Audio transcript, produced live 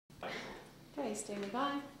Okay, standing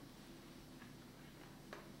by.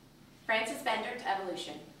 Francis Bendert,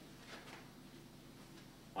 Evolution.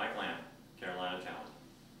 Mike Lamb, Carolina Talent.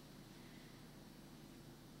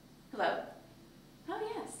 Hello?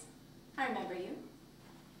 Oh, yes. I remember you.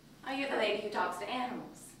 Oh, you're the lady who talks to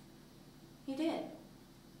animals. You did.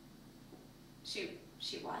 She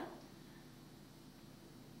what?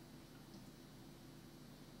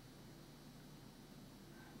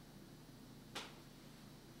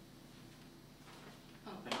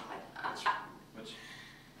 Oh, God.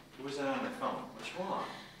 Who was that on the phone? What's wrong?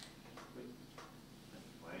 Wait,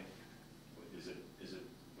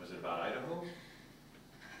 was it about Idaho?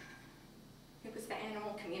 It was the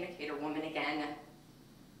animal communicator woman again.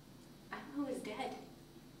 Idaho is dead.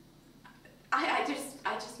 I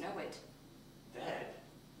just know it. Dead?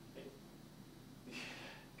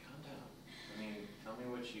 Calm down. I mean, tell me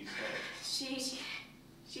what she said. She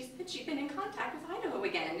said she'd been in contact with Idaho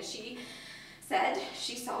again. She said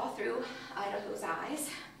she saw through Idaho's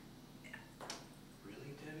eyes.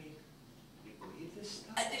 Really, Debbie? You believe this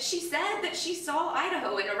stuff? She said that she saw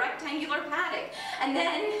Idaho in a rectangular paddock, and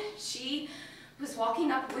then she was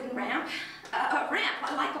walking up a wooden ramp, a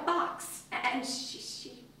ramp like a box, and She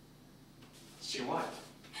what?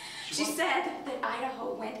 She said that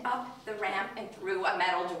Idaho went up the ramp and through a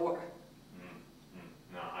metal door.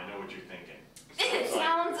 No, I know what you're thinking. It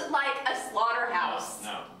sounds like a slaughterhouse.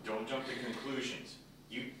 No, don't jump to conclusions.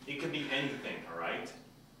 It could be anything, all right?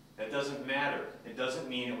 That doesn't matter. It doesn't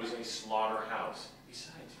mean it was a slaughterhouse.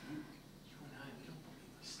 Besides, you and I, we don't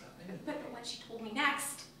believe this stuff anyway. But what she told me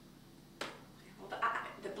next, well,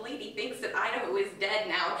 the lady thinks that Idaho is dead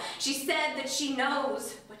now. She said that she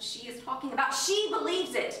knows what she is talking about. She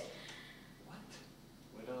believes it. What?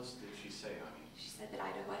 What else did she say, honey? She said that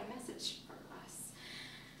Idaho had a message for us.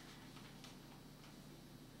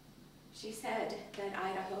 She said that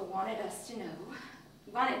Idaho wanted us to know.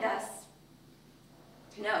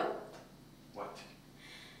 What?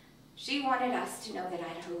 She wanted us to know that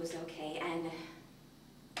Idaho was okay and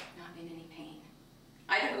not in any pain.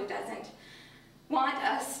 Idaho doesn't want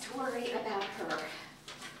us to worry about her.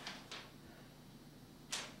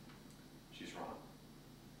 She's wrong.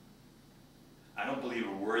 I don't believe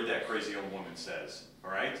a word that crazy old woman says,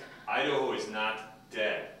 all right? Idaho is not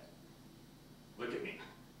dead. Look at me.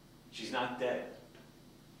 She's not dead,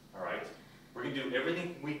 all right? We're gonna do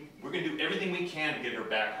everything we can to get her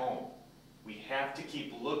back home. We have to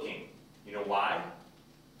keep looking. You know why?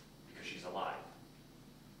 Because she's alive.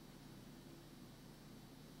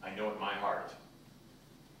 I know it in my heart.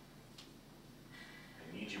 I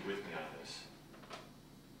need you with me on this.